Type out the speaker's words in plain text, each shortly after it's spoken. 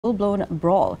full-blown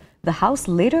brawl. The House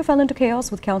later fell into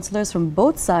chaos with councillors from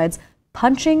both sides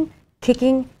punching,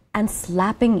 kicking and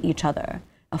slapping each other.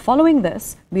 Following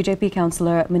this, BJP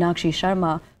councillor Meenakshi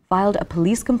Sharma filed a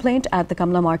police complaint at the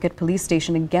Kamla Market police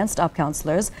station against UP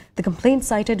councillors. The complaint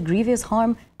cited grievous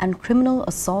harm and criminal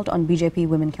assault on BJP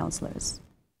women councillors.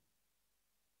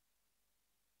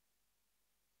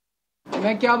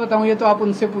 मैं क्या बताऊं, ये तो आप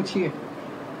उनसे पूछिए।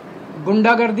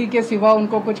 गुंडागर्दी के सिवा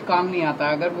उनको कुछ काम नहीं आता।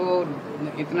 अगर वो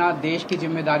इतना देश की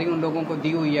जिम्मेदारी उन लोगों को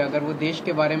दी हुई है, अगर वो देश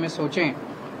के बारे में सोचें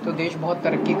तो देश बहुत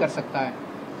तरक्की कर सकता है।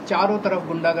 चारों तरफ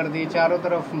गुंडागर्दी, चारों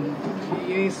तरफ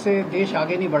ये, इससे देश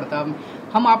आगे नहीं बढ़ता।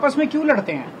 हम आपस में क्यों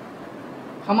लड़ते हैं?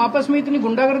 हम आपस में इतनी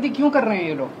गुंडागर्दी क्यों कर रहे हैं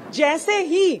ये लोग? जैसे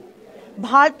ही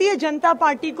भारतीय जनता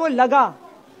पार्टी को लगा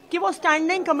कि वो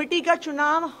स्टैंडिंग कमेटी का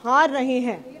चुनाव हार रहे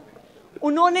हैं,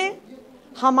 उन्होंने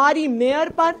हमारी मेयर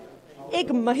पर,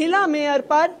 एक महिला मेयर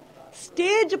पर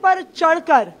स्टेज पर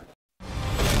चढ़कर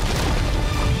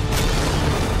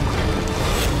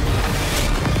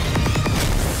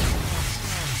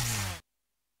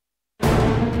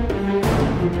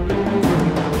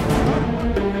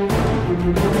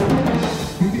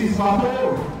नीतीश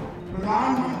बाबू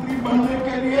प्रधानमंत्री बनने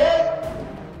के लिए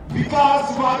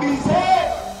विकासवादी से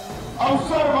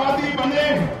अवसरवादी बने,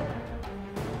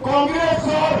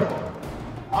 कांग्रेस और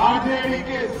आरजेडी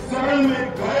के शरण में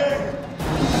गए।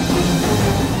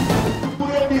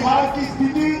 पूरे बिहार की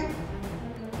स्थिति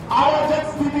अराजक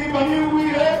स्थिति बनी हुई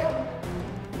है।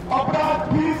 अपराध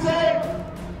फिर से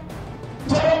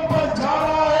चरम पर जा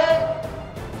रहा है।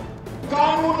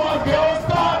 कानून और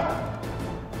व्यवस्था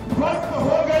ध्वस्त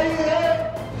हो गई है।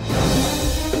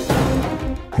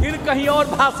 फिर कहीं और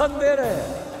भाषण दे रहे हैं।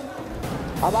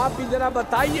 अब आप भी जरा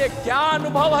बताइए, क्या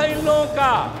अनुभव है इन लोगों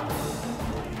का?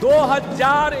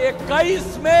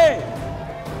 2021 में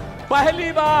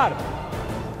पहली बार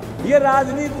ये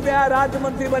राजनीति में राज्य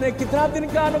मंत्री बने। कितना दिन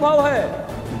का अनुभव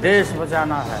है? देश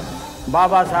बचाना है,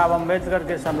 बाबा साहब अम्बेडकर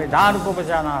के संविधान को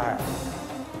बचाना है,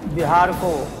 बिहार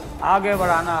को आगे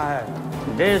बढ़ाना है,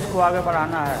 देश को आगे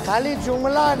बढ़ाना है। खाली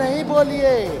जुमला नहीं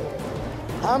बोलिए,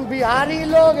 हम बिहारी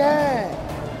लोग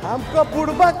हैं, हमको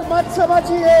बुड़बक मत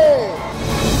समझिए।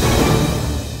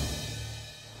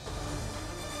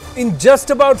 In just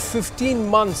about 15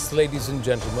 months, ladies and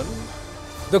gentlemen,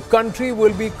 the country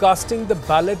will be casting the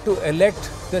ballot to elect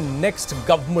the next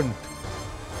government.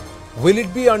 Will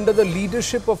it be under the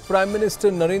leadership of Prime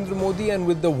Minister Narendra Modi and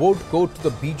will the vote go to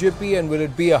the BJP and will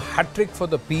it be a hat-trick for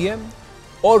the PM?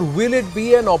 Or will it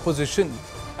be an opposition?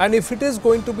 And if it is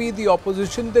going to be the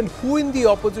opposition, then who in the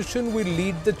opposition will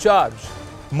lead the charge?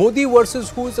 Modi versus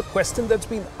who is a question that's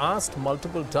been asked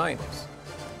multiple times.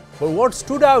 But what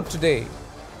stood out today,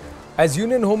 as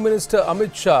Union Home Minister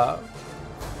Amit Shah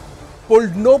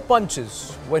pulled no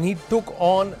punches when he took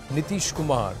on Nitish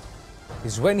Kumar,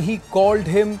 is when he called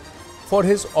him for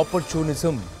his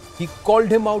opportunism. He called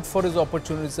him out for his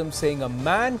opportunism, saying a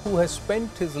man who has spent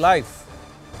his life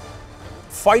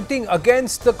fighting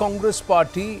against the Congress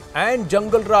party and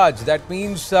Jungle Raj, that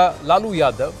means Lalu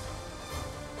Yadav,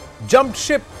 jumped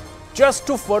ship just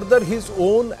to further his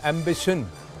own ambition.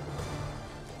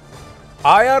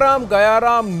 Ayaram,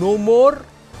 Gayaram, no more.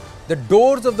 The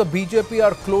doors of the BJP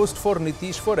are closed for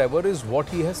Nitish forever is what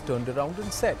he has turned around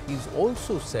and said. He's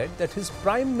also said that his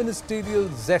prime ministerial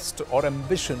zest or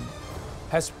ambition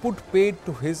has put paid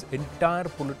to his entire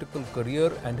political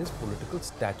career and his political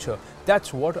stature.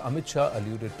 That's what Amit Shah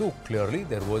alluded to. Clearly,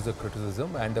 there was a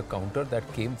criticism and a counter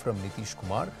that came from Nitish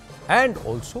Kumar, and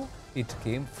also it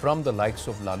came from the likes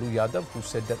of Lalu Yadav, who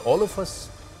said that all of us,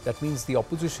 that means the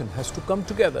opposition, has to come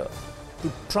together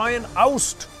to try and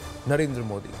oust Narendra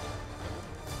Modi.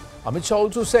 Amit Shah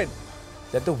also said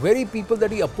that the very people that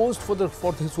he opposed for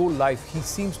his whole life, he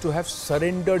seems to have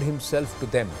surrendered himself to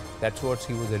them. That's what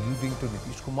he was alluding to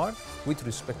Nitish Kumar with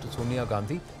respect to Sonia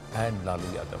Gandhi and Lalu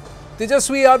Yadav.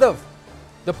 Tejasvi Yadav,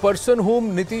 the person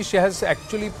whom Nitish has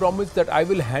actually promised that I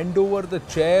will hand over the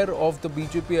chair of the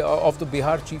BJP, of the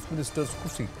Bihar Chief Minister's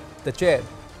kursi, the chair,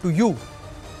 to you.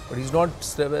 But he's not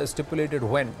stipulated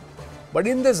when. But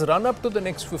in this run-up to the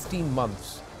next 15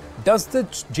 months, does the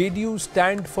JDU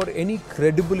stand for any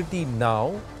credibility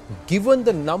now, given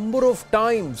the number of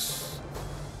times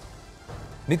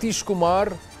Nitish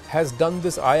Kumar has done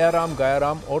this Ayaram,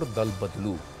 Gayaram or Dal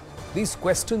Badlu? These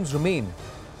questions remain,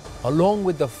 along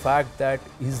with the fact that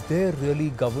is there really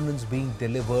governance being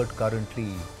delivered currently?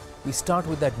 We start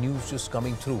with that news just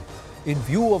coming through. In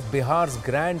view of Bihar's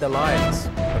Grand Alliance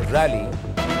rally,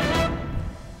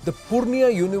 the Purnia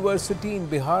University in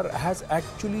Bihar has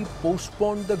actually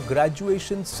postponed the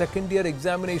graduation second year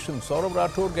examination. Saurabh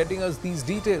Rathore getting us these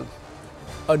details.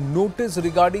 A notice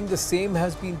regarding the same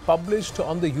has been published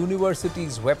on the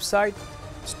university's website.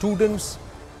 Students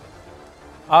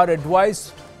are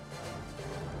advised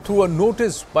through a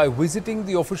notice by visiting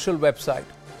the official website.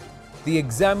 The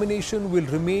examination will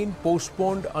remain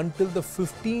postponed until the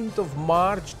 15th of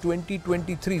March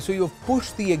 2023. So you have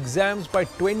pushed the exams by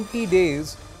 20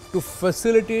 days to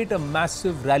facilitate a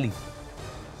massive rally.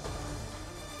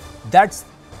 That's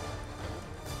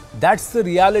the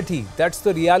reality. That's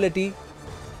the reality.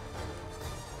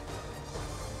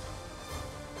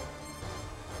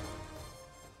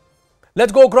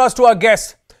 Let's go across to our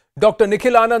guest, Dr.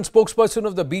 Nikhil Anand, spokesperson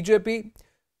of the BJP.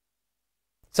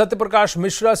 Satyaprakash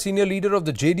Mishra, senior leader of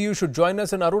the JDU, should join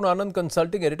us, and Arun Anand,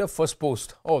 consulting editor, First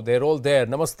Post. Oh, they're all there.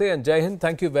 Namaste and Jai Hind.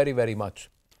 Thank you very, very much.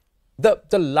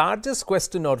 The largest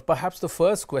question, or perhaps the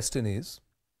first question is,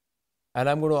 and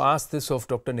I'm going to ask this of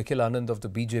Dr. Nikhil Anand of the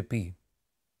BJP,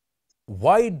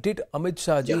 why did Amit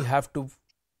Shah ji have to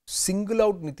single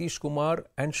out Nitish Kumar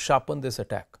and sharpen this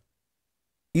attack?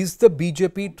 Is the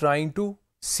BJP trying to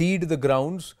seed the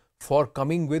grounds for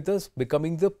coming with us,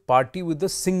 becoming the party with the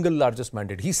single largest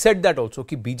mandate? He said that also,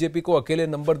 कि BJP को अकेले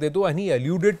number दे दो, and he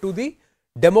alluded to the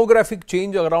demographic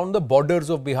change around the borders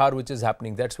of Bihar which is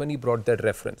happening. That's when he brought that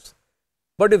reference.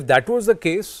 But if that was the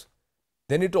case,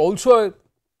 then it also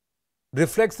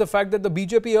reflects the fact that the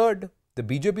BJP erred. The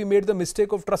BJP made the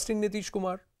mistake of trusting Nitish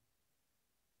Kumar.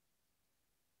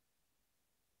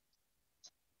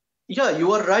 Yeah,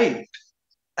 you are right.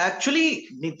 Actually,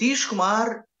 Nitish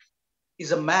Kumar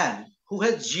is a man who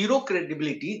has zero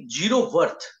credibility, zero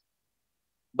worth.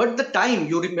 But the time,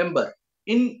 you remember,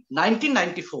 in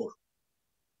 1994,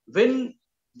 when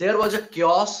there was a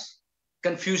chaos,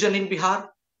 confusion in Bihar,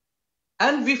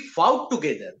 and we fought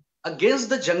together against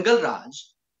the Jungle Raj,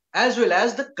 as well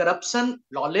as the corruption,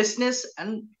 lawlessness,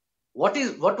 and what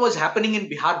was happening in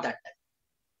Bihar that time.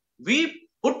 We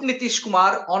put Nitish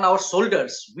Kumar on our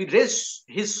shoulders. We raised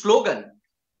his slogan,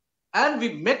 and we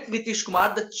met Nitish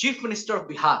Kumar, the Chief Minister of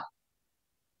Bihar.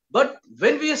 But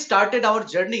when we started our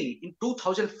journey in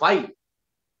 2005,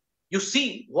 you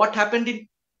see what happened in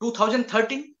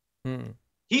 2013?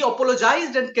 He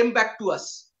apologized and came back to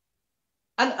us.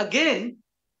 And again,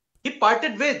 he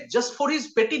parted ways just for his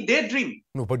petty daydream.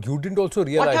 No, but you didn't also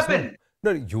realize. What happened?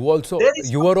 No, you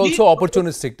were also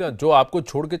opportunistic. ना जो आपको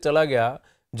छोड़ के चला गया,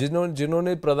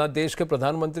 जिन्होंने देश के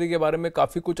प्रधानमंत्री के बारे में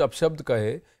काफी कुछ अपशब्द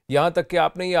कहे, यहाँ तक कि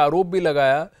आपने ये आरोप भी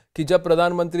लगाया कि जब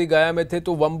प्रधानमंत्री गया में थे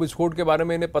तो बम विस्फोट के बारे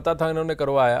में इन्हें पता था, इन्होंने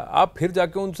करवाया. आप फिर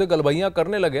जाके उनसे गलबैयां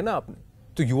करने लगे ना आपने.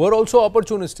 तो you were also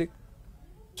opportunistic.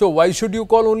 So why should you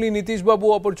call only Nitish Babu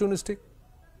opportunistic?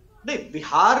 नहीं,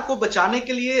 बिहार को बचाने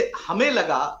के लिए हमें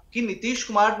लगा कि नीतीश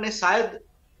कुमार ने शायद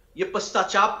ये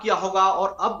पश्चाताप किया होगा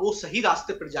और अब वो सही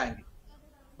रास्ते पर जाएंगे.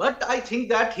 But I think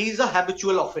that he is a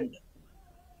habitual offender.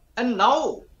 And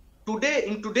now, today,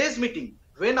 in today's meeting,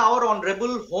 when our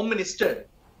Honorable Home Minister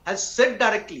has said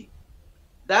directly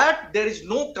that there is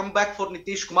no comeback for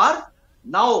Nitish Kumar,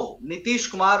 now Nitish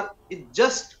Kumar is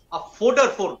just a fodder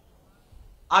for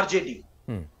RJD.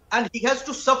 And he has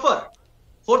to suffer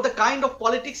for the kind of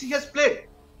politics he has played.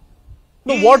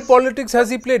 No, what politics has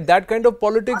he played? That kind of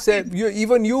politics,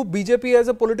 even you, BJP as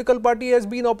a political party has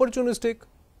been opportunistic.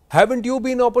 Haven't you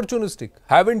been opportunistic?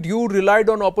 Haven't you relied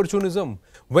on opportunism?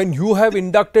 When you have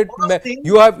inducted,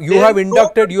 you have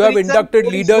inducted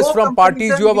leaders from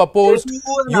parties you have opposed.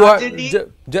 You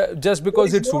have just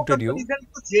because it suited you.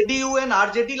 JDU and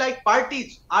RJD like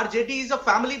parties. RJD is a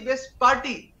family-based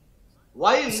party.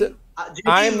 While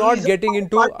I am not getting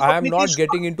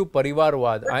into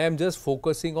Parivarwad. I am just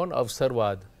focusing on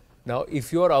Avsarwad. Now,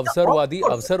 if you are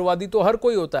Avsarwadi to har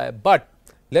koi hota hai. But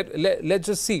let's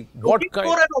just see what kind.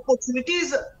 For an opportunity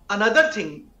is another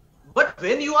thing. But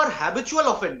when you are habitual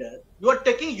offender, you are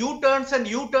taking U-turns and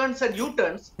U-turns and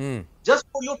U-turns just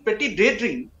for your petty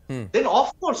daydream, then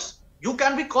of course you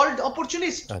can be called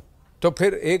opportunist. So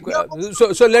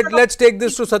let's take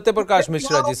this to Satyaprakash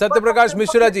Mishra ji. Satyaprakash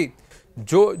Mishra ji,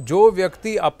 जो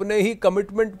व्यक्ति अपने ही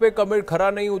commitment पे खरा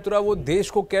नहीं उतरा, वो देश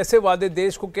को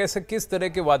कैसे किस तरह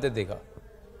के वादे देगा?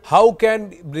 How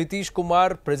can Nitish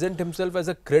Kumar present himself as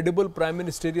a credible prime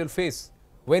ministerial face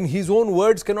when his own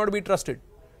words cannot be trusted?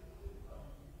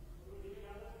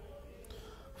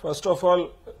 First of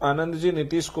all, Anandji,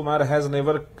 Nitish Kumar has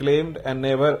never claimed and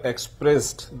never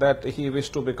expressed that he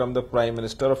wished to become the Prime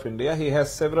Minister of India. He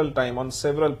has several times on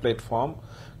several platforms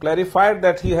clarified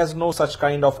that he has no such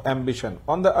kind of ambition.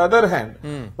 On the other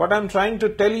hand, what I am trying to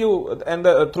tell you and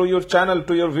through your channel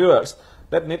to your viewers,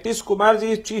 that Nitish Kumar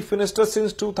ji is Chief Minister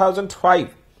since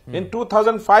 2005. In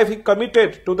 2005, he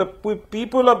committed to the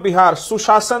people of Bihar,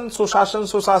 Sushashan,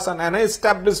 and he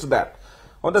established that.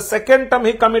 On the second term,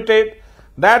 he committed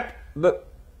that the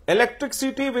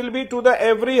electricity will be to the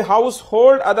every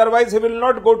household, otherwise he will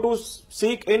not go to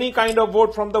seek any kind of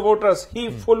vote from the voters. He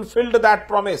fulfilled that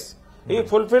promise. He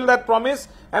fulfilled that promise,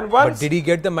 and once but did he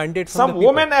get the mandate from some the people?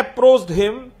 woman approached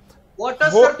him. What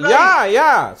a surprise!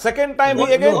 Yeah. Second time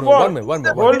he again no, won. one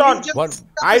minute. Hold on.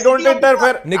 I don't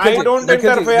interfere. I don't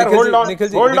interfere. Hold on.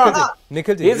 Hold on.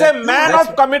 He's a man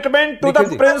of commitment to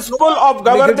the principle of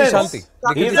governance.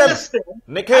 He's a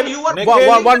Nikhil.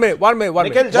 One minute. One minute.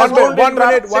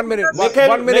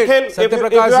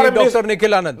 Satyaprakash ji, Dr.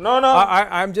 Nikhil Anand. No.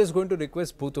 I am just going to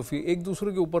request both of you. एक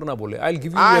दूसरे के ऊपर ना बोले. I'll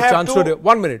give you a chance to.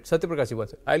 1 minute. Satyaprakash ji,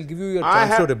 I'll give you a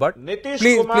chance to rebut.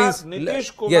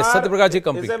 Please. Yes, Satyaprakash ji,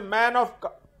 complete. Is a man of.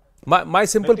 My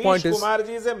simple point is, Nitish Kumar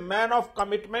ji is a man of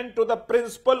commitment to the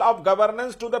principle of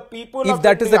governance to the people if of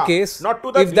that India, is the case, not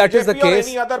to the if that is the BJP or case,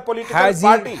 any other political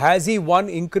party. has he won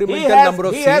incremental number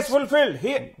of seats? He has fulfilled.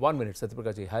 1 minute,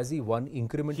 Satyaprakash ji. Has he won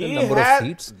incremental He number has- of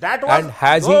seats? that was- And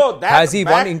has he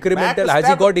won incremental? Has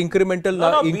he got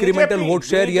incremental vote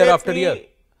share year after year,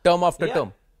 term after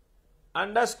term?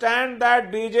 Understand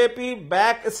that BJP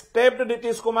backstepped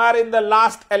Nitish Kumar in the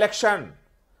last election.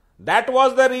 That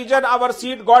was the reason our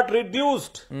seat got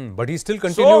reduced. But he still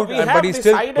continued, we but have he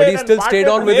still decided stayed and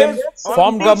on with him. parted ways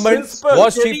Formed on government, principle.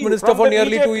 was chief minister From for the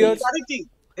nearly 2 BJP. years.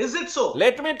 Is it so?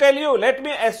 Let me tell you, let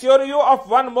me assure you of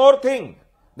one more thing.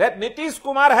 That Nitish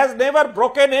Kumar has never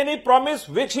broken any promise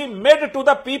which he made to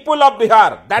the people of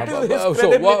Bihar. That is his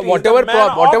credibility.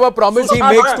 Whatever promise he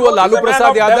makes to a Lalu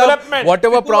Prasad Yadav,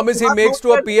 whatever promise he makes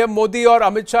to a PM Modi or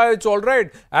Amit Shah, it's all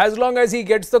right. As long as he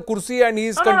gets the kursi and he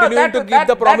is continuing to keep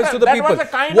the promise to the people.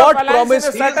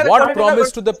 What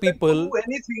promise to the people?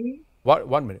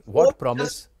 1 minute. What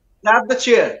promise? Grab the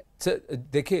chair.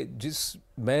 देखिए,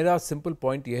 मेरा simple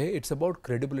point ये है, it's about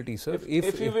credibility, sir.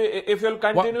 If you'll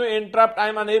continue to interrupt,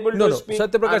 I'm unable to speak.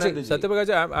 Satyaprakash,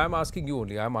 I'm asking you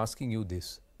only. I'm asking you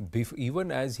this.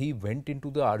 Even as he went into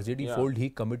the RJD fold, he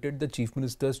committed the chief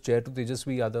minister's chair to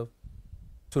Tejasvi Yadav.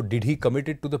 So did he commit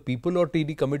it to the people or did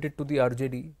he commit it to the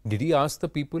RJD? Did he ask the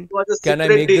people, can I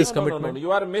make this commitment? No.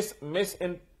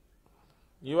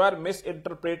 You are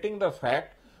misinterpreting the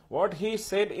fact. What he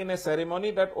said in a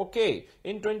ceremony that, okay,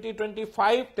 in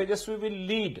 2025, Tejasvi will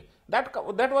lead. That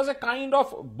was a kind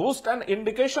of boost and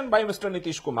indication by Mr.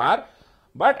 Nitish Kumar.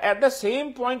 But at the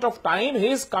same point of time, he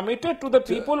is committed to the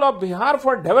people of Bihar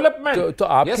for development. तो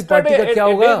आपकी party का क्या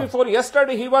होगा? A day before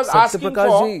yesterday, he was asking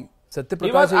for...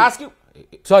 Satyaprakash ji.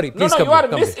 Sorry, please you are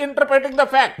misinterpreting the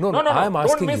fact. No, I am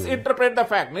asking don't misinterpret the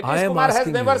fact. Nitish Kumar has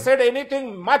never said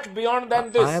anything much beyond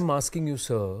than this. I am asking you,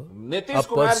 sir. Nitish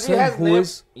Kumar ji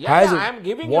has I am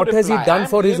giving what you has he done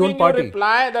for his own party?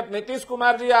 Reply that Nitish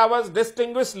Kumar ji, our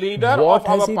distinguished leader what of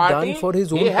our has party, he done for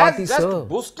his own he party, has just sir?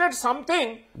 boosted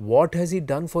something. What has he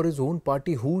done for his own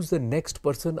party? Who's the next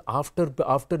person after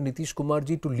Nitish Kumar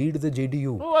ji to lead the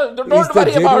JDU? No, don't is the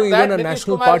worry JDU about even that. a Nitish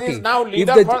national Kumar party? Is now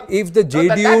leader If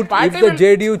the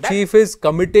JDU chief is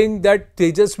committing that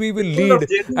Tejasvi will lead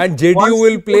and JDU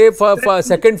will play for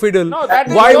second fiddle, no, that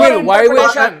is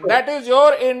that is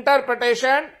your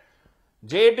interpretation.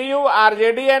 JDU,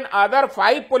 RJD and other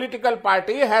 5 political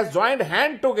parties has joined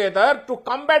hand together to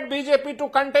combat BJP, to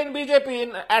contain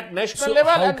BJP at national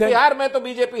level and Bihar में तो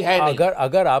BJP है नहीं.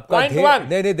 अगर आपका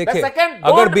नहीं देखिए,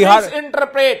 अगर Bihar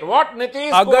misinterpret what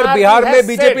Nitish अगर बिहार में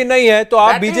बीजेपी नहीं है तो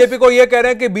आप बीजेपी को ये कह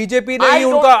रहे हैं कि बीजेपी ने ही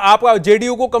उनका आपका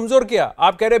जेडीयू को कमजोर किया.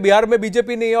 आप कह रहे हैं बिहार में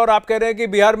बीजेपी नहीं है और आप कह रहे हैं कि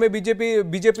बिहार में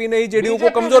बीजेपी ने ही जेडीयू को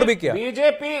कमजोर भी किया.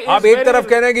 आप एक तरफ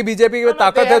कह रहे हैं कि बीजेपी में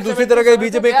ताकत है, दूसरी तरफ कह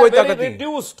बीजेपी कोई ताकत नहीं.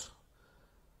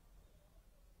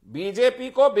 बीजेपी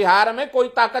को बिहार में कोई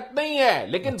ताकत नहीं है,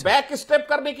 लेकिन बैक स्टेप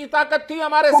करने की ताकत थी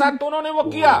हमारे साथ, तो उन्होंने वो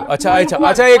किया. अच्छा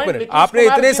 1 मिनट, आपने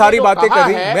इतने सारी बातें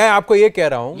करी, मैं आपको ये कह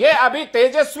रहा हूं, ये अभी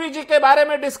तेजस्वी जी के बारे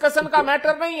में डिस्कशन का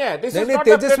मैटर नहीं है. नहीं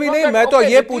तेजस्वी नहीं, मैं तो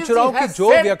ये पूछ रहा हूं कि जो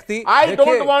व्यक्ति, I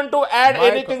don't want to add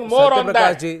anything more on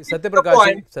that.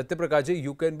 Satyaprakash ji,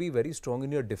 you can be very strong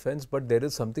in your defense, but there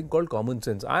is something called common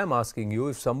sense. I am asking you,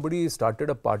 if somebody started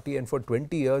a party and for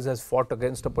 20 years has fought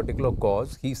against a particular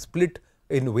cause, he split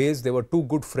in ways, they were two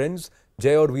good friends,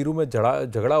 Jay और Viru में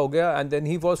झगड़ा हो गया, and then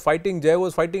Jay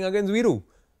was fighting against Viru.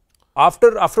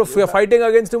 After fighting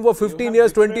against him for 15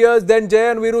 years, 20 years, then Jay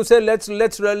and Viru say, let's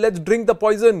drink the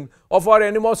poison of our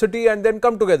animosity and then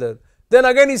come together. Then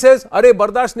again he says, अरे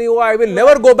बर्दाश्त नहीं हुआ, I will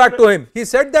never go back to him. He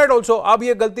said that also. अब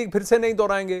ये गलती फिर से नहीं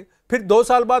दोहराएंगे. फिर 2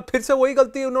 साल बाद फिर से वही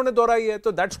गलती उन्होंने दोहराई है.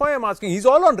 तो that's why I'm asking. He's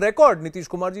all on record. Nitish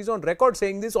Kumar ji is on record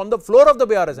saying this on the floor of the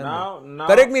Bihar Assembly.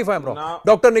 Correct me if I'm wrong.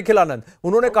 Dr. Nikhil Anand,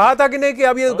 उन्होंने कहा था कि नहीं कि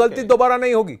अब ये गलती दोबारा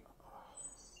नहीं होगी.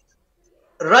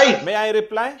 Right. May I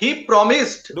reply? He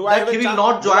promised that he will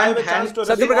not join hands.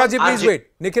 Satyaprakash ji, please wait.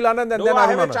 Nikhil Anand and then I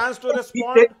have Arun a Anand. chance to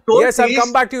respond? Yes, I'll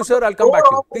come back to you, sir. I'll come back to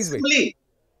you. Please wait.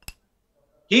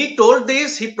 He told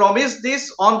this, he promised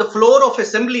this on the floor of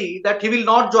assembly that he will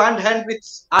not join hand with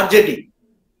RJD.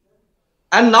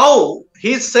 And now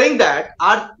he is saying that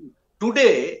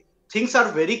today things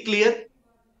are very clear.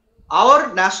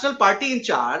 Our national party in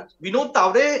charge, Vinod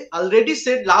Tawre, already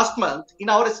said last month in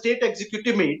our state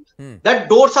executive meet that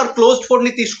doors are closed for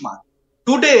Nitish Kumar.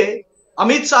 Today,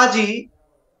 Amit Shah ji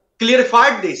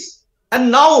clarified this. And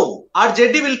now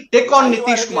RJD will take on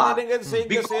Nitish Kumar because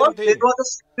there was a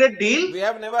secret deal. We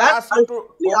have never asked you to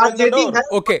open the door.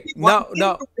 Okay,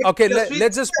 okay,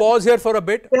 let's just pause here for a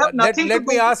bit. Let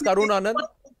me ask Arun Anand.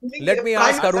 Let me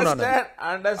ask Arun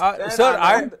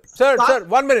Anand. Sir,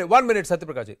 1 minute,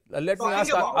 Satyaprakash ji. Let me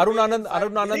ask Arun Anand.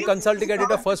 Arun Anand, consulting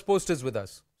editor, First Post is with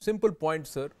us. Simple point,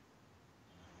 sir.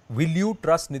 Will you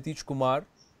trust Nitish Kumar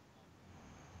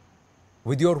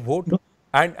with your vote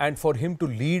and for him to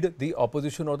lead the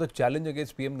opposition or the challenge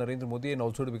against PM Narendra Modi and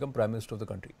also to become Prime Minister of the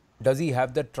country? Does he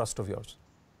have that trust of yours?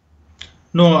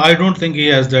 No, I don't think he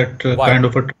has that kind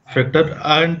of a factor,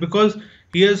 and because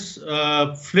he has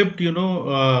flipped,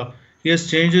 he has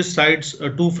changed his sides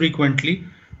too frequently.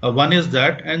 One is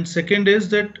that, and second is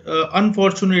that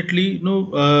unfortunately,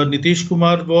 Nitish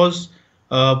Kumar was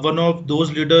one of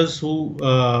those leaders who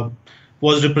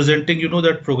was representing,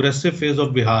 that progressive phase of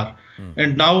Bihar.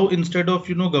 And now instead of,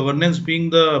 governance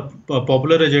being the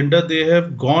popular agenda, they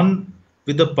have gone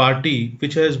with the party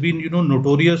which has been,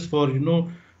 notorious for,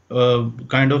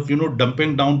 kind of,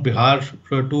 dumping down Bihar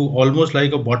to almost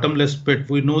like a bottomless pit.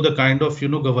 We know the kind of,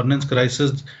 governance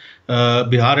crisis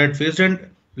Bihar had faced. And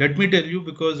let me tell you,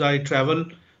 because I travel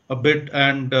a bit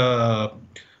and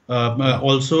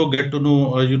also get to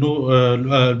know, a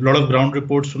lot of ground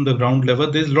reports from the ground level.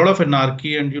 There's a lot of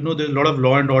anarchy and, there's a lot of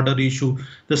law and order issue.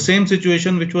 The same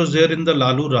situation which was there in the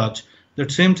Lalu Raj,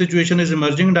 that same situation is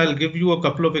emerging. And I'll give you a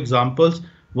couple of examples.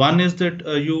 One is that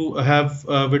you have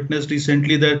witnessed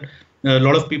recently that a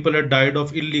lot of people had died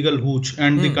of illegal hooch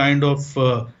and the kind of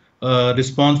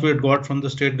response we had got from the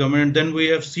state government. Then we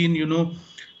have seen,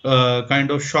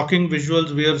 kind of shocking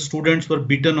visuals where students were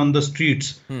beaten on the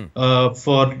streets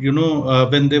for,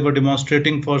 when they were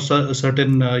demonstrating for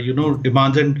certain,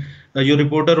 demands. And your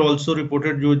reporter also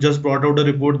reported, you just brought out a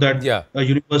report that a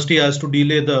university has to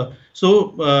delay the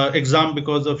exam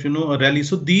because of, a rally.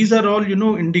 So these are all,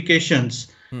 indications.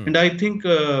 And I think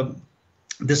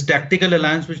this tactical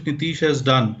alliance which Nitish has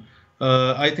done,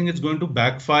 I think it's going to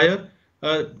backfire.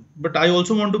 But I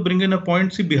also want to bring in a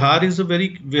point. See, Bihar is a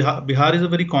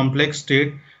very complex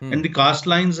state, and the caste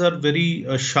lines are very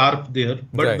sharp there.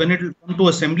 But when it comes to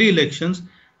assembly elections,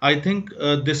 I think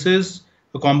this is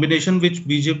a combination which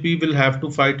BJP will have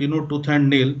to fight, tooth and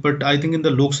nail. But I think in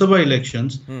the Lok Sabha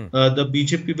elections, the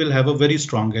BJP will have a very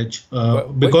strong edge.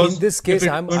 Because in this case,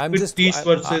 I'm just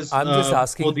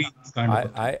asking. Modi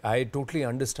I totally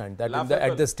understand that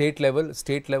at the state level,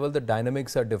 the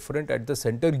dynamics are different. At the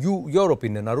center, your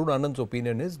opinion, Arun Anand's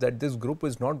opinion is that this group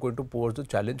is not going to pose the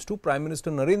challenge to Prime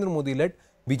Minister Narendra Modi-led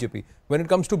BJP. When it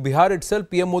comes to Bihar itself,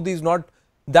 PM Modi is not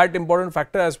that important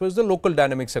factor as far as the local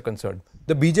dynamics are concerned.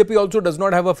 The BJP also does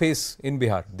not have a face in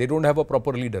Bihar. They don't have a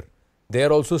proper leader. They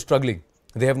are also struggling.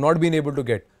 They have not been able to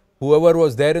get. Whoever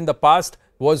was there in the past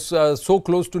was so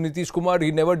close to Nitish Kumar,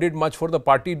 he never did much for the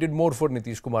party, did more for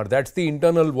Nitish Kumar. That's the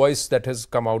internal voice that has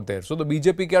come out there. So the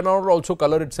BJP cannot also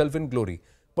color itself in glory.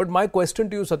 But my question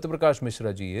to you, Satyaprakash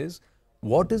Mishra ji, is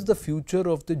what is the future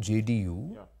of the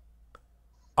JDU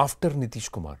after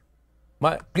Nitish Kumar?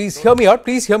 Please hear me out.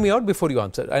 Please hear me out before you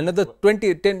answer. Another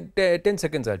 10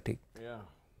 seconds I'll take.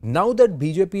 Now that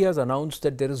BJP has announced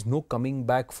that there is no coming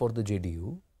back for the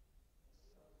JDU,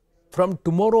 from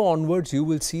tomorrow onwards, you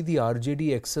will see the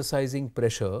RJD exercising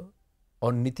pressure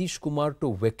on Nitish Kumar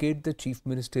to vacate the chief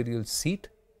ministerial seat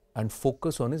and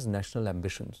focus on his national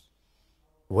ambitions.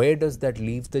 Where does that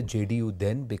leave the JDU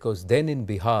then? Because then in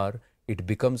Bihar, it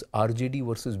becomes RJD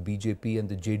versus BJP and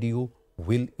the JDU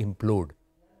will implode.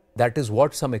 That is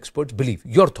what some experts believe.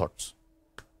 Your thoughts?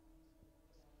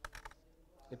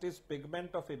 It is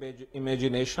pigment of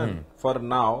imagination for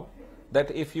now that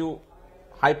if you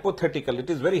hypothetical, it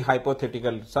is very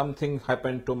hypothetical, something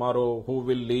happened tomorrow, who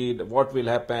will lead, what will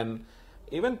happen.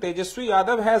 Even Tejasvi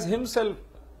Yadav has himself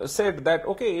said that,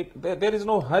 okay, there is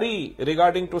no hurry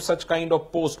regarding to such kind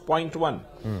of post, point one.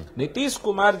 Nitish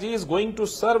Kumar ji is going to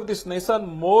serve this nation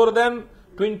more than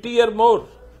 20 years more.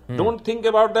 Don't think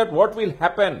about that, what will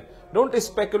happen. Don't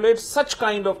speculate such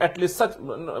kind of, at least such,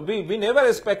 we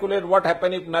never speculate what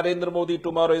happen if Narendra Modi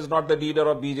tomorrow is not the leader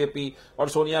of BJP or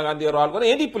Sonia Gandhi or all,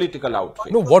 any political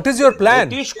outfit. No, what is your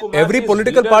plan? Every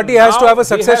political party has to have a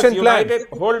succession plan.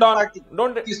 Hold on.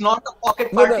 Don't. It's not a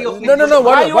pocket party of No.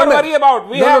 Why you are worried about?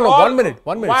 One minute.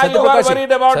 Why you are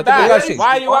worried about that?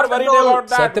 Why you are worried about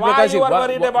that? Why you are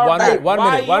worried about that? One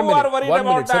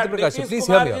minute. Nitish Please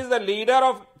hear me. Kumar is the leader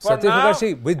of.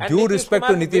 Satyaprakash, with due respect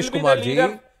to Nitish Kumar ji,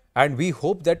 and we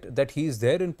hope that he is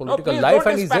there in political life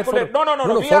and he is there for...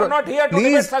 No. We are not here to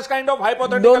debate such kind of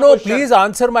hypothetical questions. Please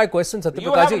answer my question,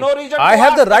 Satyaprakash ji. No reason I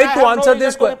have the right to answer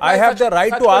this question. I have the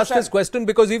right to ask this question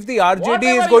because if the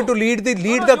RJD is going to lead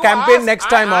the campaign next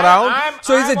time around,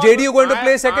 so is the JDU going to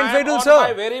play second fiddle,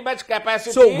 sir? Very much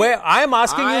capacity. So I am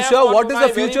asking you, sir, what is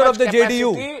the future of the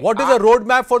JDU? What is the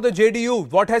roadmap for the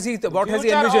JDU? What has he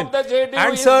envisioned?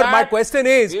 And sir, my question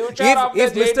is,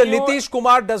 if Mr. Nitish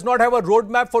Kumar does not have a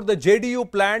roadmap for the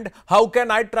JDU planned, how can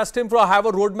I trust him to have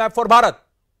a roadmap for Bharat?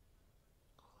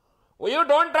 You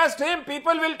don't trust him.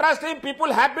 People will trust him.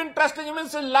 People have been trusting him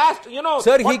since last,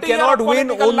 Sir, he cannot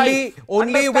win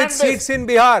only with seats in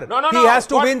Bihar. He has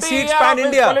to win seats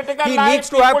pan-India. He needs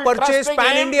to have purchased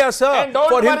pan-India, sir,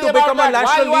 for him to become a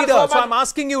national leader. So I'm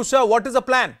asking you, sir, what is the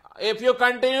plan? If you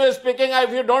continue speaking,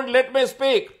 if you don't let me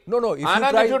speak. No.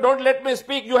 If you don't let me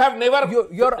speak, you have never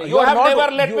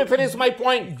let me finish my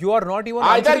point. You are not even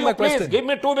answering my question. Please give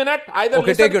me 2 minutes. Either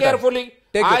listen carefully.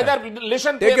 Either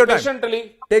listen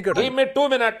patiently. Take your time. Give me 2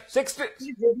 minutes. 60.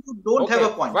 You don't have a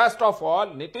point. First of all,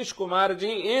 Nitish Kumar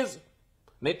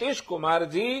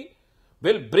ji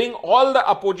will bring all the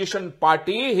opposition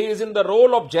party. He is in the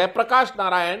role of Jayaprakash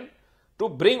Narayan to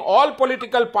bring all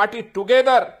political party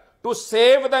together to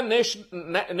save the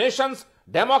nation's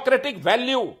democratic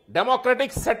value,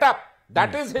 democratic setup.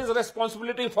 That is his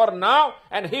responsibility for now,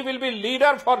 and he will be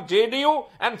leader for JDU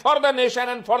and for the nation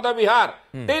and for the Bihar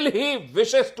till he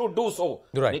wishes to do so.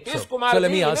 Right. Nitish Kumar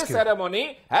ji in this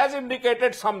ceremony has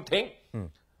indicated something.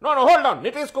 No, hold on.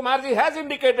 Nitish Kumar ji has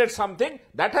indicated something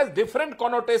that has different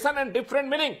connotation and different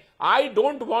meaning. I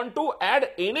don't want to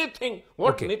add anything.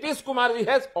 What Nitish Kumar ji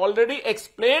has already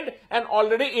explained and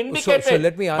already indicated. So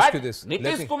let me ask you this.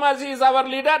 Nitish Kumar ji is our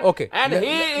leader, and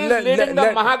he is leading the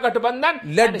Mahagathbandhan,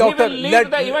 and he will lead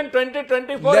the even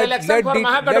 2024 election for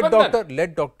Mahagathbandhan.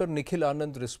 Let Dr. Nikhil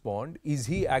Anand respond. Is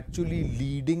he actually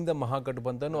leading the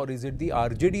Mahagathbandhan, or is it the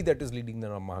RJD that is leading the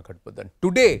Mahagathbandhan?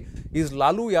 Today, is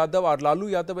Lalu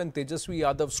Yadav and Tejasvi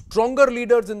Yadav stronger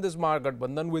leaders in this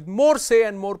Mahagathbandhan with more say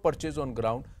and more purchase on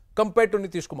ground compared to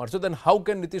Nitish Kumar? So then how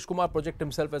can Nitish Kumar project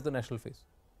himself as the national face?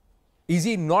 Is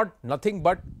he nothing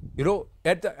but,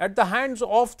 at the hands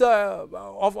of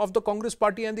the Congress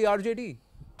party and the RJD?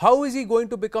 How is he going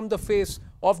to become the face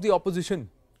of the opposition?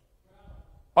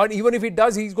 Or even if he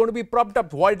does, he's going to be propped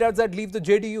up. Why does that leave the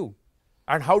JDU?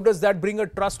 And how does that bring a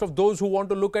trust of those who want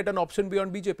to look at an option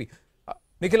beyond BJP?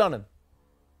 Nikhil Anand.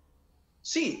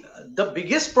 See, the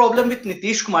biggest problem with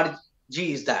Nitish Kumar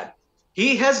ji is that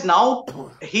he has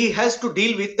to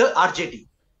deal with the RJD.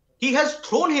 He has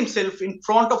thrown himself in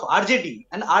front of RJD,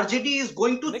 and RJD is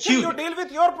going to chew. You deal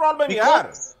with your problem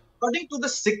here. According to the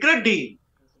secret deal,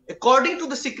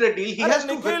 he has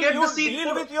to vacate the seat. You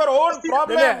deal with your own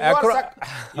problem.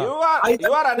 You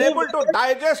are unable to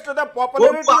digest the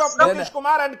popularity of Nitish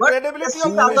Kumar and credibility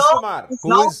of Nitish Kumar.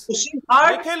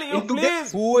 Nikhil, you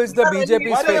please. Who is the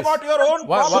BJP's face? Worry about your own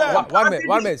problem.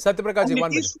 One minute. Satyaprakash ji,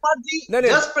 1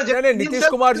 minute.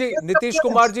 Nitish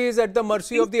Kumar ji is at the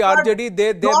mercy of the RJD.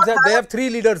 They have 3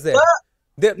 leaders there.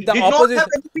 The opposition,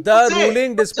 the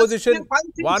ruling disposition.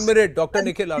 1 minute, Dr.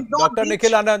 Nikhil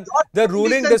Anand. The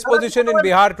ruling disposition in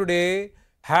Bihar today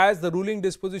has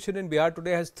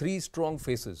 3 strong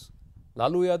faces: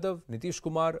 Lalu Yadav, Nitish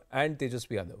Kumar, and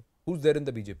Tejasvi Yadav. Who's there in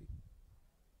the BJP?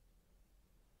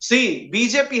 See,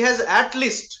 BJP has at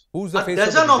least who's the a face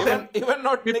dozen of them. Even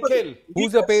not Nikhil.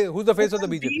 Who's the face of the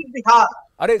BJP? Bihar.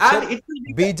 अरे sir,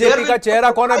 BJP का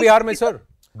चेहरा कौन है बिहार में sir?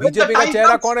 BJP का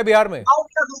चेहरा कौन है बिहार में?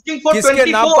 किसके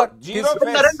नाम पर?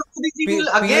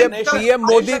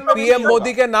 पीएम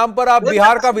मोदी के नाम पर आप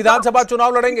बिहार का विधानसभा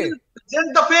चुनाव लड़ेंगे?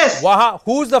 वहाँ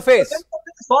who's the face?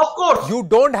 Of course. You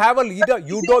don't have a leader.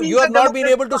 You have not been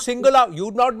able to single out.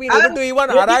 You've not been able to even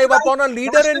arrive upon a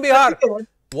leader in Bihar.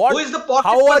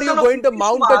 How are you going to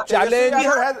mount a challenge?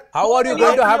 How are you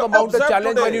going to have a mount a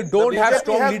challenge when you don't have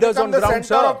strong leaders on ground,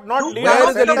 sir? Where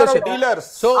is the leadership?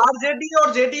 So, RJD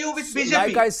or JDU with BJP.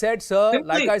 Like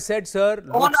I said, sir,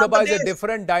 Lok Sabha is a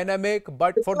different dynamic,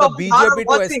 but for the BJP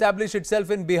to establish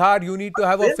itself in Bihar, you need to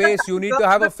have a face. You need to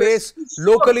have a face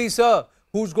locally, sir.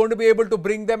 who's going to be able to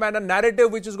bring them and a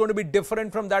narrative which is going to be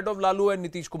different from that of Lalu and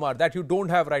Nitish Kumar that you don't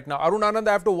have right now. Arun Anand,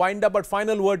 I have to wind up, but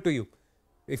final word to you.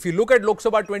 If you look at Lok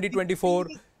Sabha 2024,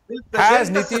 has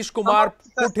Nitish Kumar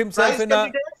put himself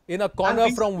in a corner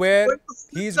from where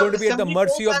he is going to be at the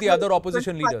mercy of the other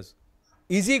opposition leaders?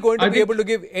 Is he going to be able to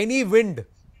give any wind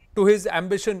to his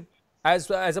ambition as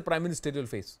a prime ministerial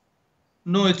face?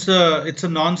 No, it's a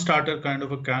non-starter kind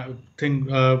of a thing.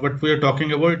 What we are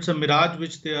talking about, it's a mirage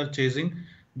which they are chasing,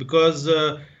 because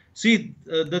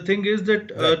the thing is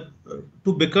that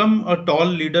to become a tall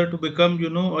leader, to become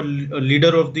a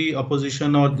leader of the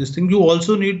opposition or this thing, you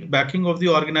also need backing of the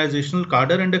organizational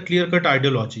cadre and a clear-cut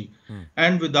ideology.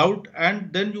 And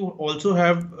then you also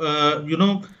have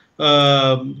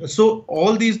so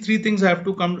all these three things have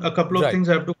to come. A couple of things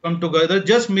have to come together.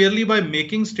 Just merely by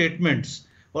making statements,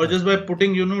 or just by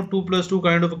putting 2+2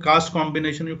 kind of a caste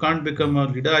combination, you can't become a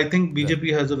leader. I think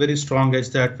BJP has a very strong edge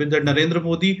that with that Narendra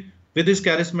Modi, with his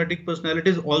charismatic personality,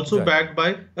 is also backed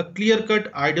by a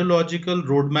clear-cut ideological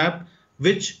roadmap,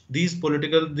 which the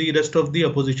rest of the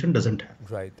opposition doesn't have.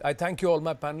 Right. I thank you all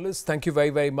my panelists. Thank you very,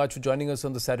 very much for joining us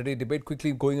on the Saturday debate.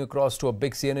 Quickly going across to a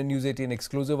big CNN News 18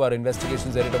 exclusive. Our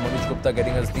investigations editor Manish Gupta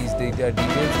getting us these details.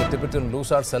 The Tibetan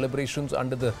Losar celebrations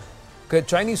under the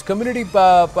Chinese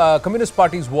Communist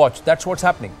Party's watch. That's what's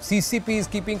happening. CCP is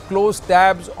keeping close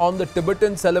tabs on the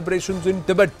Tibetan celebrations in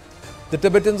Tibet. The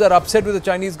Tibetans are upset with the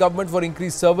Chinese government for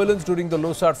increased surveillance during the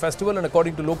Losar festival, and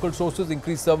according to local sources,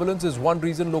 increased surveillance is one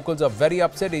reason locals are very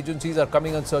upset. Agencies are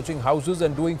coming and searching houses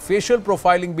and doing facial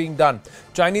profiling being done.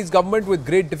 Chinese government with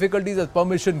great difficulties has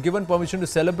given permission to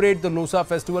celebrate the Losar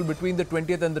festival between the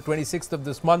 20th and the 26th of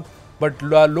this month. But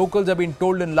locals have been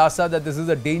told in Lhasa that this is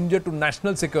a danger to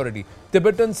national security.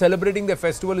 Tibetans celebrating their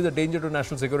festival is a danger to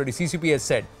national security, CCP has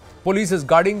said. Police is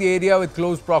guarding the area with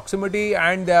close proximity,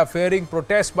 and they are fearing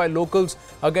protests by locals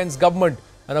against government.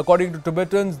 And according to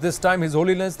Tibetans, this time His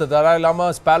Holiness the Dalai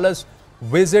Lama's palace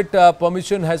visit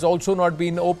permission has also not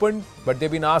been opened, but they've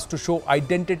been asked to show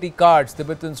identity cards.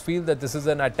 Tibetans feel that this is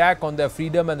an attack on their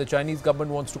freedom and the Chinese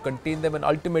government wants to contain them, and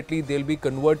ultimately they'll be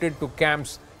converted to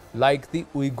camps like the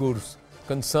Uyghurs.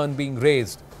 Concern being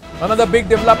raised. Another big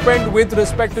development with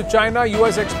respect to China.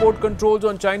 US export controls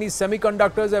on Chinese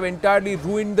semiconductors have entirely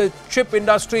ruined the chip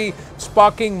industry,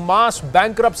 sparking mass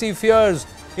bankruptcy fears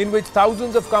in which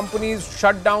thousands of companies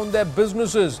shut down their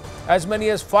businesses. As many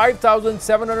as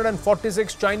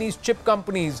 5,746 Chinese chip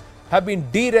companies have been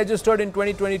deregistered in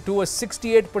 2022, a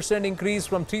 68% increase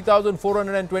from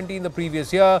 3,420 in the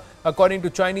previous year, according to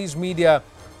Chinese media.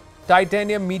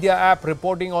 Titanium Media app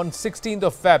reporting on 16th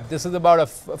of Feb. This is about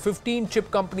 15 chip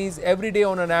companies every day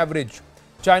on an average.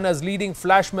 China's leading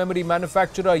flash memory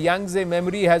manufacturer Yangtze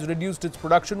Memory has reduced its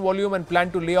production volume and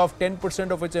planned to lay off 10%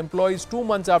 of its employees 2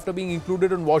 months after being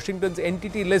included on Washington's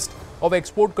entity list of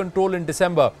export control in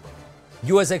December.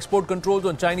 US export controls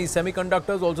on Chinese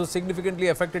semiconductors also significantly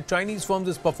affected Chinese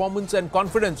firms' performance and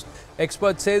confidence.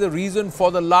 Experts say the reason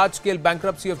for the large-scale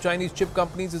bankruptcy of Chinese chip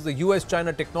companies is the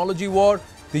US-China technology war.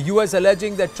 The US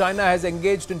alleging that China has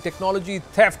engaged in technology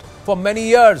theft for many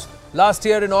years. Last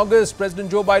year in August,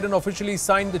 President Joe Biden officially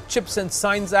signed the Chips and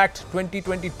Science Act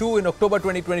 2022. In October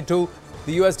 2022,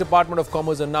 the US Department of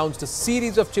Commerce announced a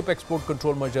series of chip export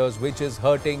control measures which is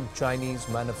hurting Chinese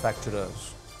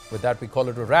manufacturers. With that, we call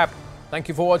it a wrap. Thank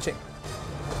you for watching.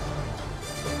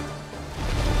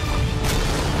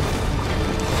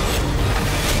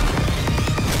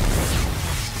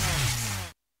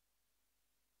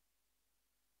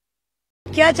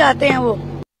 क्या चाहते हैं वो?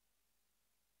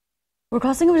 We're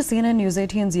crossing over to CNN News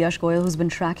 18's Yash Goyal, who's been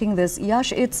tracking this.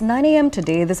 Yash, it's 9 a.m.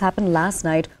 today. This happened last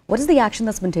night. What is the action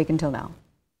that's been taken till now?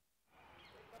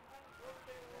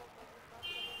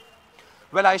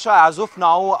 Well, Aisha, as of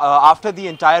now, after the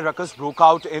entire ruckus broke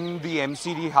out in the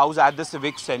MCD house at the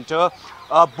Civic Centre,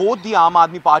 both the Aam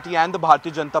Aadmi Party and the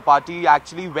Bharatiya Janata Party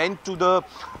actually went to the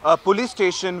police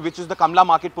station, which is the Kamla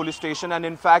Market police station. And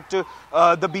in fact,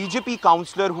 the BJP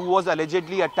councillor who was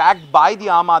allegedly attacked by the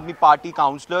Aam Aadmi Party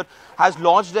councillor has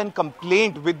lodged a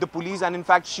complaint with the police. And in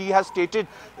fact, she has stated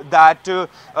that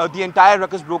the entire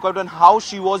ruckus broke out and how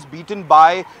she was beaten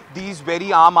by these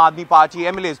very Aam Aadmi Party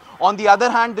MLAs. On the other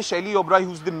hand, the Shaili Oberoi,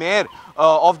 who's the mayor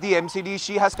of the MCD,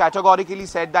 she has categorically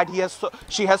said that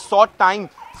she has sought time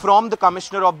from the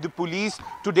Commissioner of the Police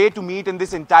today to meet in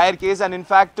this entire case. And in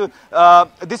fact,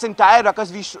 this entire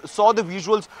ruckus, we saw the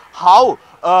visuals how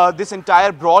this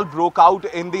entire brawl broke out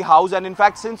in the house. And in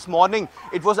fact, since morning,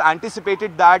 it was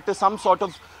anticipated that some sort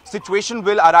of situation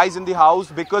will arise in the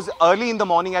house, because early in the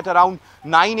morning at around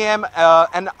 9 a.m.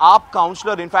 An AAP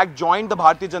councillor in fact joined the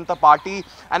Bharatiya Janata Party,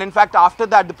 and in fact after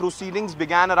that the proceedings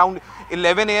began around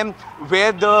 11 a.m.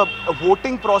 where the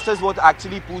voting process was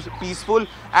actually peaceful,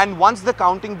 and once the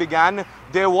counting began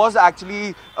there was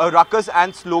actually a ruckus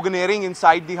and sloganeering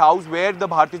inside the house, where the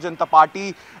Bharatiya Janata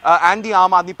Party and the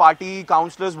Aam Aadmi Party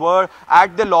councillors were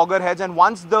at the loggerheads, and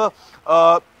once the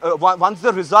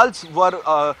results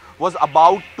were was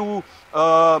about to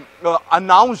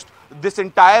announced, this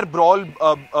entire brawl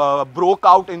broke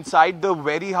out inside the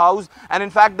very house. And in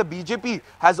fact the BJP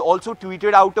has also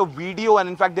tweeted out a video, and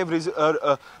in fact they've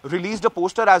released a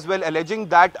poster as well, alleging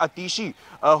that Atishi,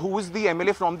 who is the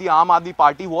MLA from the Aam Aadmi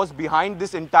Party, was behind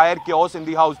this entire chaos in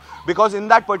the house, because in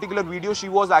that particular video she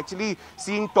was actually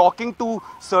seen talking to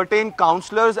certain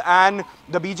councillors, and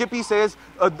the BJP says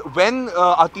when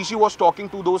Atishi was talking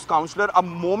to those councillors, a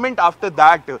moment after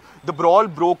that the brawl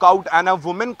broke out, and a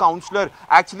woman councillor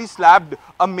actually slapped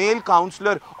a male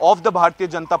councillor of the Bharatiya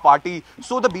Janata Party.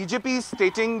 So the BJP is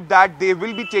stating that they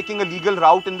will be taking a legal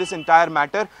route in this entire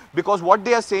matter, because what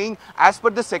they are saying, as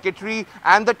per the secretary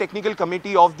and the technical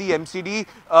committee of the MCD,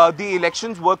 the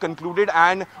elections were concluded,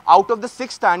 and out of the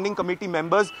 6 standing committee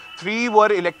members, 3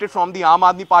 were elected from the Aam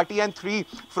Aadmi Party and 3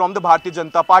 from the Bharatiya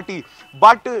Janata Party.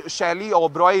 But Shelley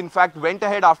Oberoi in fact went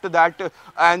ahead after that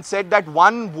and said that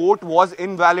 1 vote was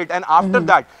invalid, and after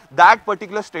that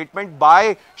particular statement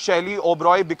by Shelley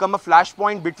Oberoi become a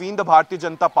flashpoint between the Bharatiya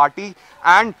Janata Party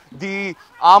and the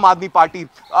Aam Aadmi Party.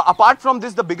 Apart from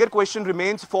this, the bigger question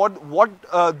remains for what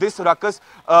this ruckus,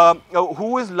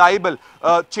 who is liable?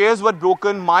 Chairs were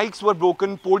broken, mics were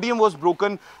broken, podium was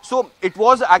broken. So it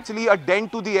was actually a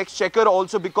dent to the exchequer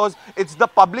also, because it's the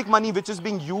public money which is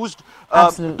being used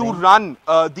to run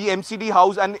the MCD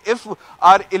house, and if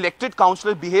our elected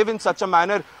councillors behave in such a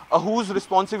manner, whose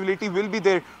responsibility will be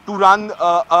there to run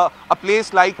a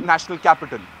place like National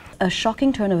Capital? A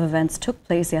shocking turn of events took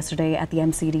place yesterday at the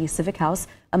MCD Civic House.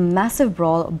 A massive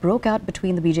brawl broke out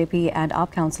between the BJP and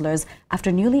AAP councillors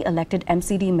after newly elected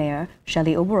MCD Mayor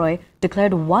Shelley Oberoi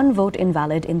declared 1 vote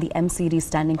invalid in the MCD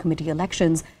Standing Committee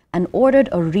elections and ordered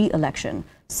a re-election.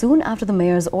 Soon after the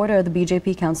mayor's order, the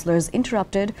BJP councillors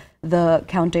interrupted the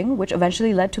counting, which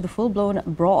eventually led to the full-blown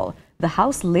brawl. The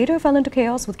House later fell into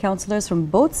chaos, with councillors from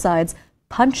both sides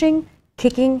punching,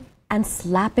 kicking and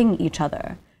slapping each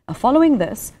other. Following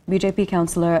this, BJP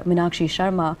councillor Meenakshi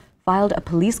Sharma filed a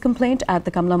police complaint at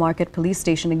the Kamla Market police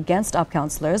station against AAP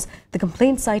councillors. The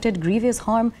complaint cited grievous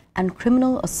harm and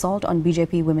criminal assault on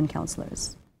BJP women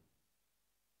councillors.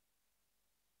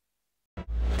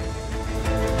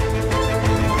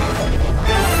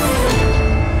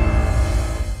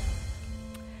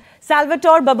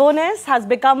 Salvatore Babones has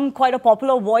become quite a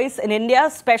popular voice in India,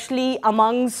 especially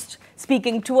amongst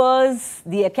speaking tours,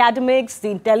 the academics, the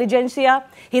intelligentsia.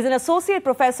 He's an associate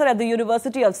professor at the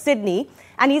University of Sydney,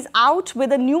 and he's out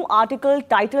with a new article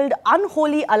titled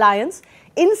Unholy Alliance,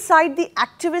 Inside the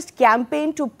Activist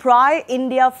Campaign to Pry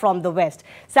India from the West.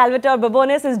 Salvatore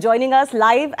Babones is joining us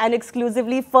live and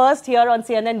exclusively first here on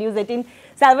CNN News 18.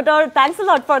 Salvatore, thanks a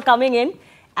lot for coming in.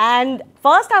 And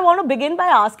first, I want to begin by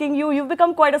asking you, you've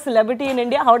become quite a celebrity in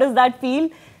India. How does that feel?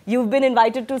 You've been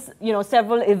invited to,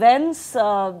 several events,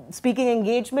 speaking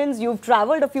engagements. You've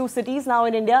traveled a few cities now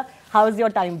in India. How has your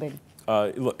time been?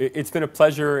 Look, it's been a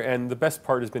pleasure, and the best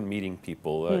part has been meeting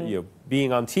people.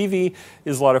 Being on TV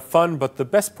is a lot of fun, but the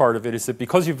best part of it is that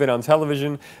because you've been on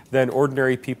television, then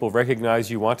ordinary people recognize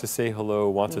you, want to say hello,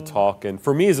 want to talk. And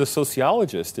for me as a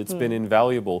sociologist, it's been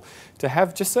invaluable to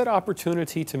have just that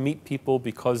opportunity to meet people,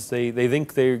 because they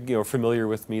think they're familiar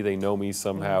with me, they know me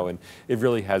somehow, and it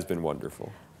really has been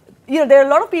wonderful. There are a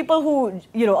lot of people who,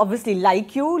 obviously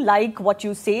like you, like what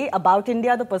you say about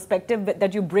India, the perspective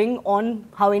that you bring on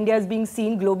how India is being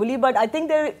seen globally. But I think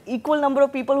there are equal number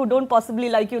of people who don't possibly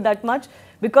like you that much,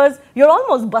 because you're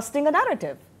almost busting a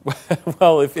narrative.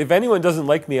 Well, if anyone doesn't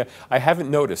like me, I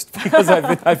haven't noticed, because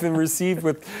I've been received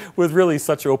with really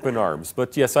such open arms.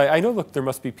 But yes, I know, look, there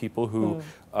must be people who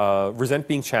resent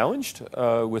being challenged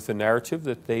with a narrative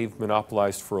that they've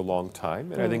monopolized for a long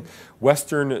time. And I think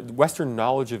Western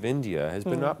knowledge of India has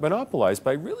been monopolized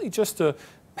by really just a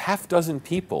half dozen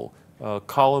people,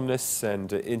 columnists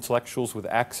and intellectuals with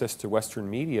access to Western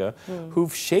media,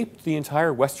 who've shaped the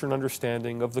entire Western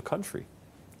understanding of the country.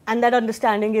 And that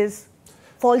understanding is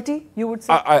faulty, you would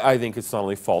say? I think it's not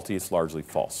only faulty, it's largely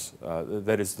false.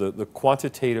 That is, the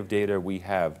quantitative data we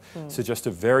have suggests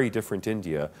a very different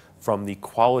India from the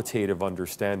qualitative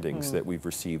understandings that we've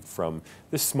received from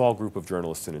this small group of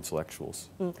journalists and intellectuals.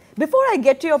 Before I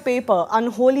get to your paper,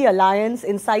 Unholy Alliance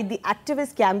Inside the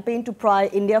Activist Campaign to Pry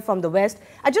India from the West,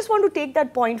 I just want to take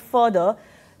that point further.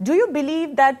 Do you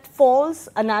believe that false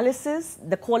analysis,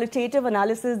 the qualitative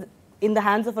analysis in the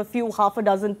hands of a few, half a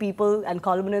dozen people and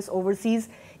columnists overseas,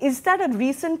 is that a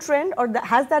recent trend, or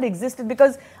has that existed?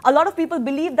 Because a lot of people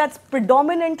believe that's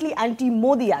predominantly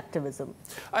anti-Modi activism.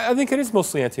 I think it is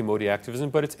mostly anti-Modi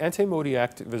activism, but it's anti-Modi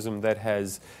activism that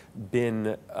has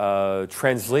been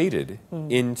translated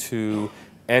into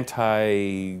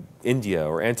anti-India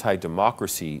or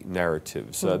anti-democracy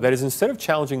narratives. That is, instead of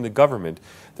challenging the government,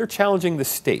 they're challenging the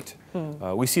state.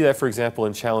 We see that, for example,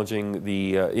 in challenging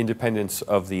the independence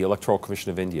of the Electoral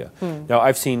Commission of India. Now,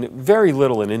 I've seen very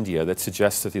little in India that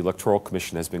suggests that the Electoral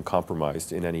Commission has been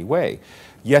compromised in any way.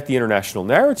 Yet the international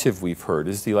narrative we've heard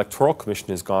is the Electoral Commission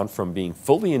has gone from being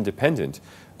fully independent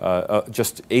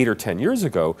just 8 or 10 years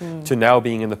ago to now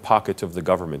being in the pocket of the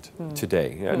government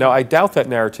today. Now, I doubt that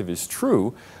narrative is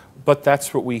true, but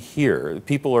that's what we hear.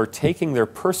 People are taking their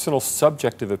personal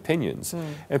subjective opinions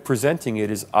and presenting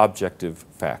it as objective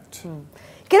fact.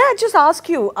 Can I just ask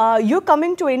you, you're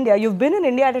coming to India, you've been in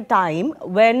India at a time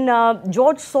when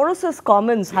George Soros's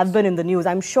comments have been in the news.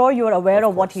 I'm sure you're aware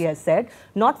of what he has said,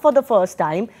 not for the first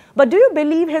time. But do you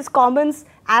believe his comments,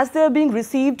 as they're being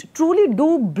received, truly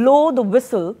do blow the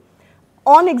whistle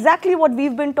on exactly what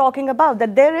we've been talking about?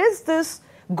 That there is this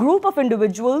group of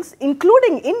individuals,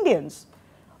 including Indians,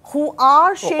 who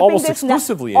are shaping almost this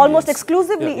exclusively almost Indians.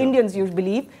 exclusively Indians, you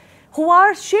believe, who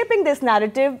are shaping this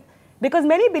narrative, because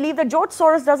many believe that George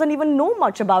Soros doesn't even know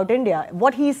much about India.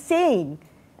 What he's saying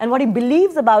and what he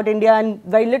believes about India and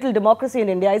very little democracy in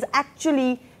India is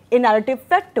actually a narrative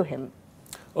fed to him.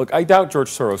 Look, I doubt George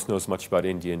Soros knows much about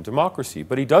Indian democracy,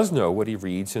 but he does know what he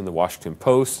reads in the Washington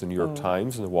Post, the New York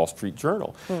Times, and the Wall Street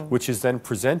Journal, which is then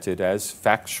presented as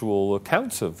factual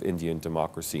accounts of Indian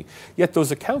democracy. Yet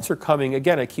those accounts are coming,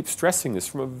 again, I keep stressing this,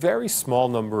 from a very small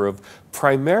number of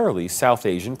primarily South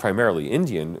Asian, primarily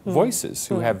Indian voices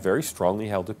who have very strongly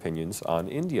held opinions on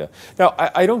India. Now,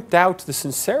 I don't doubt the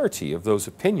sincerity of those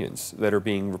opinions that are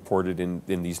being reported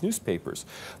in these newspapers,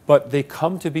 but they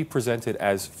come to be presented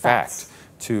as fact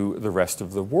to the rest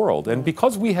of the world. And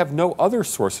because we have no other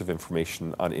source of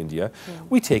information on India,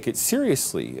 we take it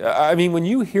seriously. I mean, when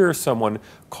you hear someone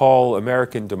call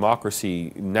American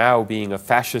democracy now being a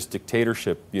fascist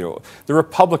dictatorship, you know, the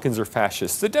Republicans are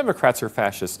fascists, the Democrats are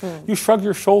fascists, you shrug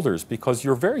your shoulders because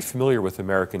you're very familiar with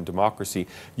American democracy.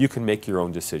 You can make your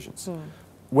own decisions.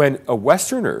 When a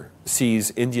Westerner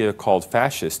sees India called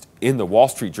fascist in the Wall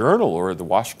Street Journal or the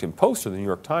Washington Post or the New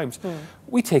York Times,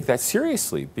 we take that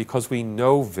seriously because we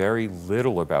know very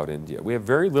little about India. We have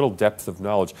very little depth of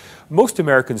knowledge. Most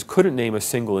Americans couldn't name a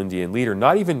single Indian leader,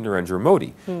 not even Narendra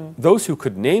Modi. Those who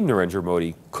could name Narendra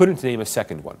Modi couldn't name a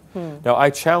second one. Now,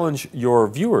 I challenge your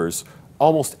viewers,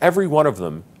 almost every one of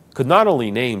them could not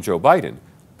only name Joe Biden,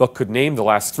 but could name the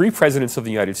last 3 presidents of the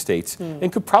United States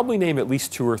and could probably name at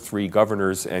least 2 or 3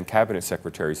 governors and cabinet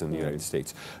secretaries in the United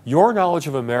States. Your knowledge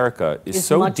of America is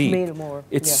so deep,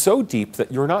 it's so deep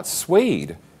that you're not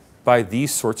swayed by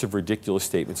these sorts of ridiculous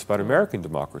statements about American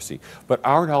democracy. But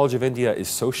our knowledge of India is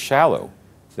so shallow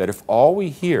that if all we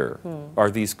hear are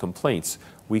these complaints,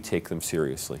 we take them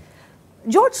seriously.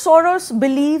 George Soros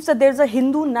believes that there's a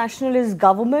Hindu nationalist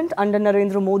government under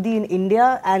Narendra Modi in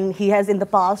India, and he has in the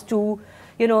past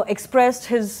expressed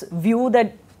his view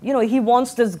that, he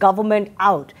wants this government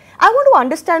out. I want to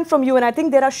understand from you, and I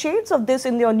think there are shades of this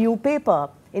in your new paper,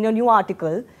 in your new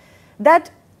article,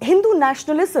 that Hindu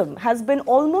nationalism has been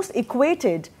almost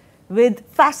equated with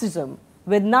fascism,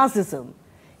 with Nazism.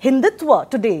 Hindutva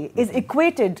today is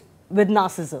equated with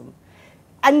Nazism.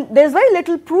 And there's very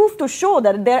little proof to show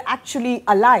that they're actually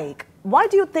alike. Why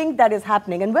do you think that is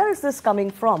happening, and where is this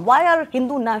coming from? Why are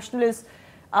Hindu nationalists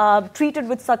treated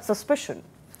with such suspicion?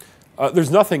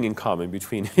 There's nothing in common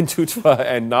between Hindutva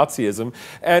and Nazism,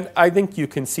 and I think you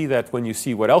can see that when you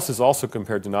see what else is also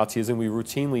compared to Nazism. We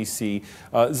routinely see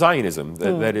Zionism,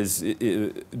 that is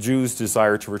Jews'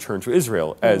 desire to return to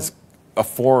Israel, as a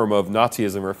form of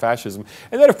Nazism or fascism.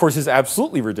 And that, of course, is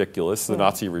absolutely ridiculous. The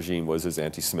Nazi regime was as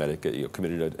anti-Semitic,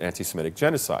 committed an anti-Semitic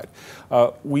genocide.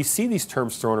 We see these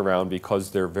terms thrown around because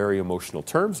they're very emotional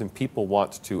terms, and people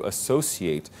want to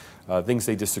associate things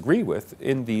they disagree with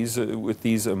in these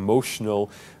emotional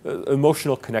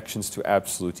connections to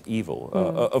absolute evil.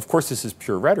 Of course, this is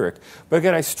pure rhetoric. But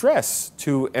again, I stress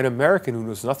to an American who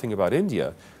knows nothing about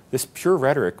India, this pure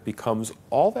rhetoric becomes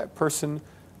all that person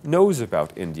knows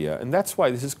about India, and that's why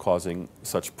this is causing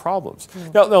such problems.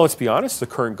 Now, let's be honest, the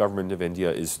current government of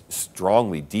India is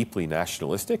strongly, deeply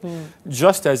nationalistic,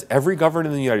 just as every government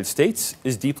in the United States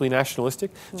is deeply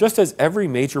nationalistic, just as every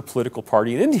major political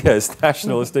party in India is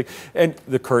nationalistic, and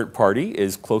the current party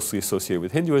is closely associated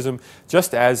with Hinduism,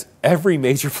 just as every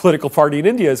major political party in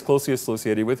India is closely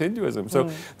associated with Hinduism.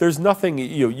 So there's nothing,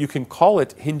 you can call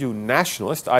it Hindu nationalist.